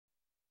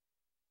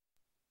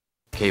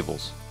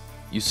Cables.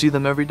 You see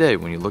them every day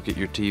when you look at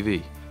your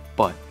TV,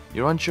 but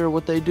you're unsure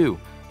what they do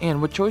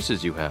and what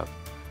choices you have.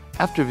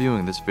 After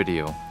viewing this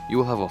video, you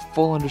will have a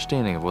full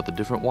understanding of what the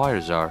different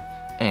wires are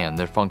and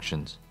their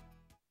functions.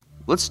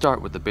 Let's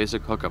start with the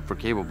basic hookup for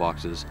cable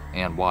boxes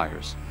and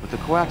wires with a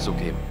coaxial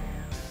cable.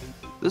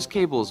 This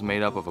cable is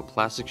made up of a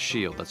plastic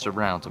shield that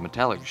surrounds a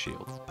metallic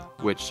shield,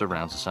 which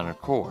surrounds the center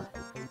core.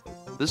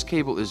 This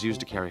cable is used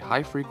to carry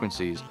high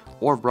frequencies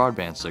or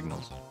broadband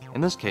signals.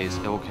 In this case,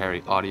 it will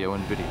carry audio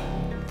and video.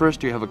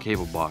 First, you have a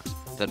cable box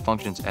that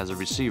functions as a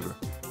receiver,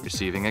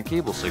 receiving a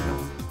cable signal,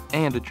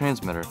 and a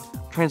transmitter,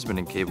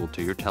 transmitting cable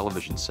to your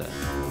television set.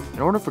 In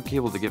order for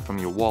cable to get from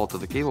your wall to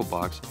the cable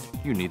box,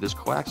 you need this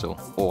coaxial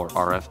or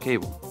RF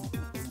cable.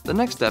 The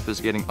next step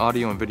is getting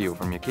audio and video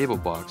from your cable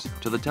box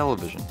to the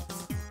television.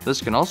 This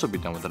can also be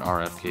done with an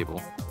RF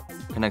cable.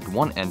 Connect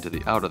one end to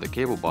the out of the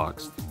cable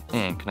box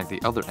and connect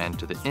the other end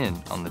to the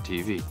in on the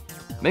TV.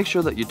 Make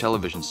sure that your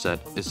television set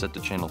is set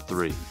to channel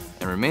 3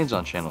 and remains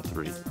on channel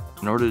 3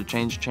 in order to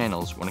change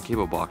channels when a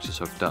cable box is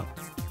hooked up.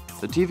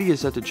 The TV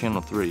is set to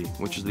channel 3,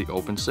 which is the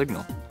open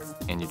signal,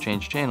 and you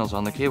change channels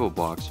on the cable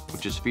box,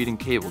 which is feeding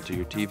cable to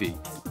your TV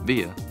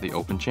via the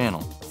open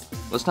channel.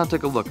 Let's now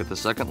take a look at the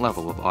second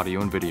level of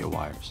audio and video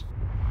wires.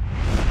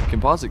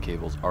 Composite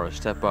cables are a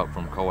step up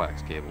from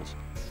coax cables.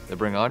 They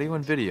bring audio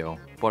and video,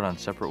 but on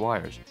separate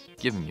wires,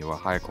 giving you a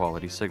higher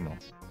quality signal.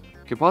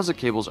 Composite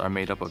cables are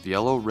made up of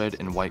yellow, red,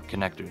 and white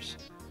connectors.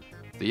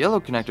 The yellow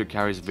connector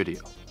carries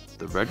video,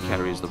 the red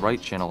carries the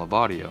right channel of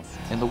audio,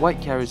 and the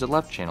white carries the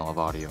left channel of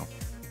audio.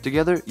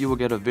 Together, you will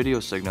get a video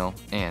signal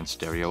and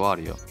stereo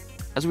audio.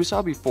 As we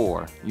saw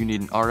before, you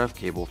need an RF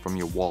cable from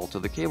your wall to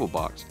the cable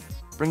box,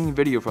 bringing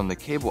video from the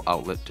cable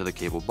outlet to the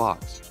cable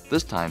box.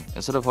 This time,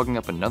 instead of hooking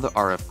up another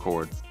RF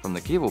cord from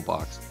the cable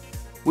box,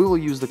 we will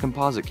use the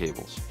composite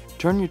cables.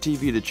 Turn your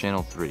TV to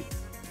channel 3.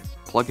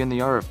 Plug in the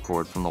RF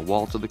cord from the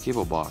wall to the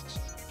cable box.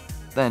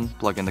 Then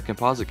plug in the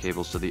composite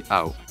cables to the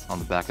out on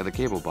the back of the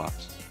cable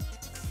box.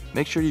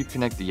 Make sure you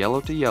connect the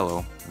yellow to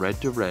yellow, red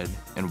to red,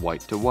 and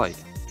white to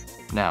white.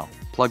 Now,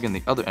 plug in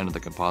the other end of the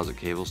composite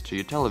cables to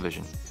your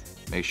television.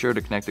 Make sure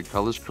to connect the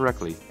colors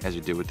correctly as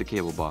you did with the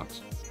cable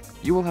box.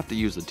 You will have to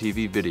use the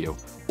TV video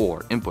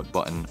or input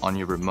button on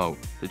your remote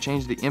to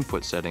change the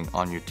input setting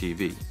on your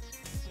TV.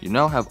 You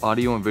now have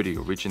audio and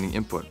video reaching the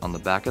input on the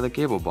back of the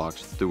cable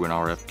box through an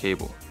RF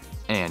cable,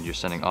 and you're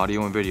sending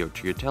audio and video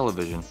to your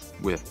television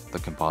with the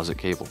composite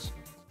cables.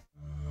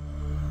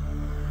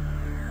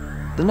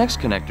 The next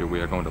connector we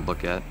are going to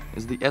look at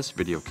is the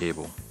S-video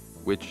cable,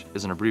 which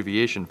is an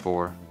abbreviation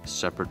for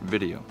separate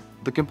video.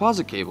 The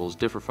composite cables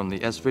differ from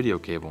the S-video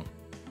cable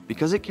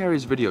because it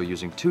carries video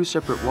using two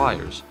separate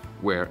wires,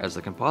 whereas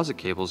the composite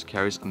cables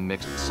carries a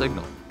mixed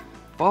signal.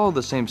 Follow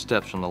the same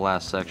steps from the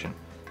last section,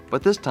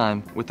 but this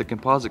time with the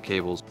composite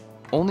cables,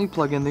 only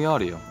plug in the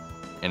audio,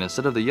 and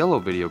instead of the yellow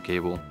video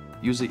cable,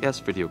 use the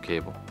S-video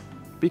cable.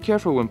 Be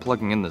careful when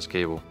plugging in this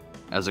cable,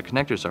 as the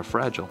connectors are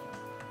fragile.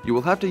 You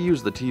will have to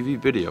use the TV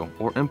video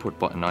or input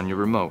button on your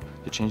remote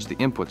to change the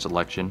input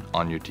selection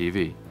on your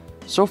TV.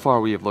 So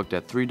far we have looked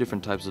at 3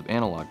 different types of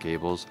analog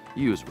cables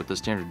used with the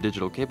standard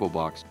digital cable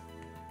box.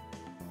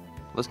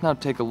 Let's now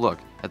take a look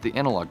at the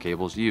analog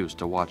cables used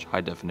to watch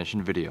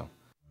high-definition video.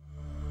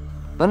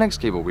 The next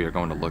cable we are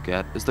going to look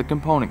at is the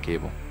component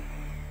cable.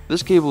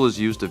 This cable is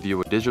used to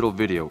view a digital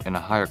video in a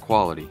higher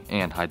quality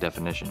and high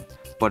definition,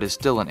 but is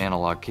still an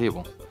analog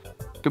cable.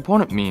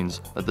 Component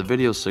means that the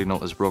video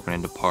signal is broken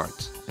into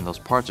parts, and those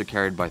parts are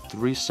carried by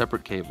 3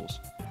 separate cables.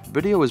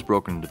 Video is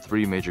broken into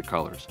 3 major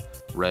colors,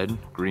 red,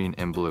 green,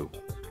 and blue,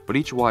 but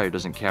each wire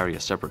doesn't carry a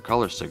separate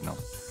color signal.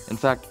 In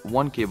fact,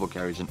 one cable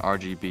carries an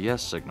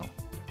RGBS signal,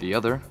 the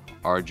other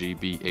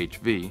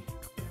RGBHV,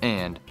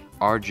 and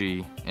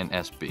RG and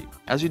SB.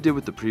 As you did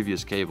with the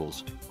previous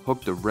cables,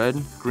 hook the red,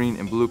 green,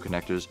 and blue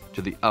connectors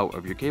to the out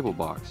of your cable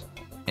box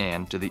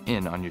and to the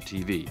in on your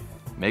TV.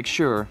 Make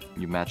sure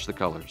you match the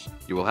colors.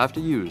 You will have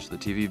to use the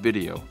TV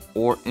video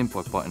or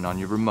input button on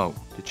your remote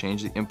to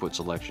change the input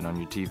selection on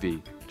your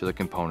TV to the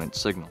component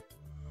signal.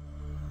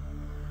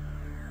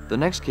 The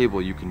next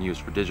cable you can use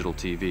for digital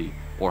TV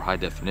or high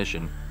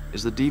definition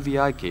is the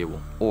DVI cable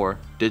or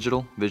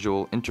Digital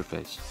Visual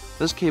Interface.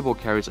 This cable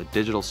carries a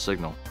digital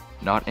signal,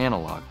 not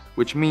analog,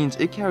 which means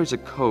it carries a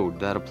code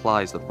that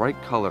applies the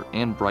right color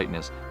and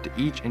brightness to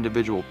each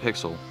individual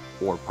pixel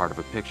or part of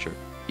a picture.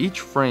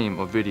 Each frame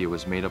of video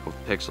is made up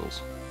of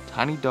pixels,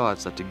 tiny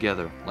dots that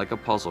together, like a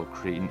puzzle,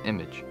 create an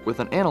image. With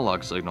an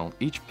analog signal,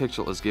 each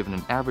pixel is given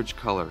an average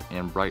color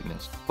and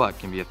brightness, but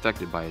can be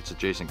affected by its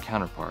adjacent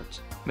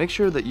counterparts. Make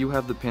sure that you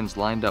have the pins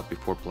lined up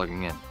before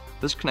plugging in.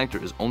 This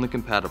connector is only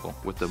compatible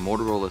with the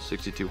Motorola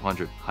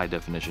 6200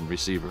 high-definition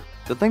receiver.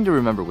 The thing to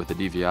remember with the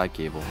DVI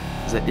cable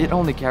is that it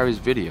only carries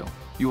video.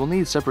 You will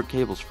need separate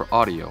cables for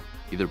audio,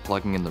 either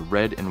plugging in the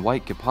red and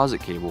white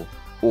composite cable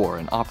or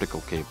an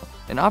optical cable.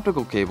 An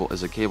optical cable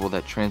is a cable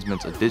that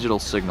transmits a digital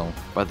signal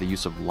by the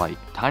use of light.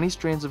 Tiny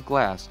strands of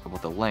glass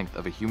about the length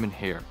of a human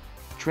hair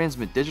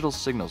transmit digital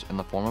signals in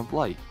the form of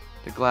light.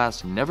 The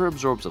glass never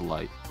absorbs the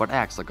light, but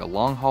acts like a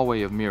long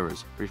hallway of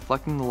mirrors,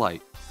 reflecting the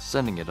light,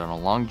 sending it on a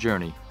long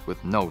journey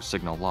with no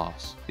signal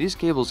loss. These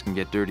cables can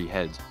get dirty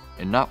heads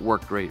and not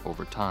work great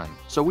over time,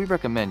 so we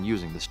recommend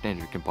using the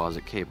standard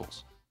composite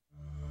cables.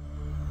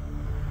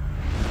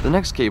 The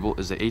next cable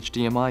is the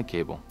HDMI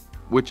cable,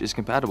 which is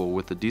compatible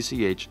with the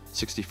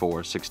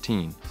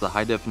DCH6416, the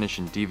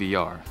high-definition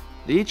DVR.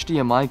 The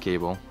HDMI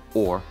cable,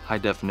 or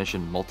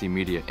high-definition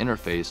multimedia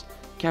interface,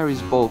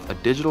 carries both a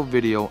digital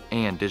video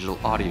and digital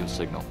audio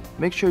signal.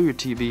 Make sure your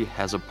TV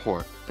has a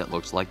port that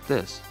looks like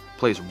this.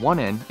 Place one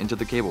end into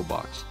the cable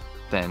box,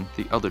 then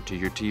the other to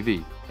your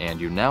TV, and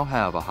you now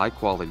have a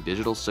high-quality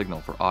digital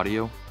signal for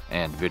audio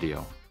and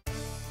video.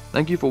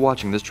 Thank you for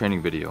watching this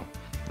training video.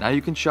 Now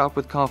you can shop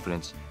with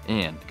confidence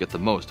and get the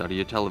most out of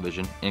your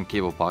television and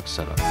cable box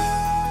setup.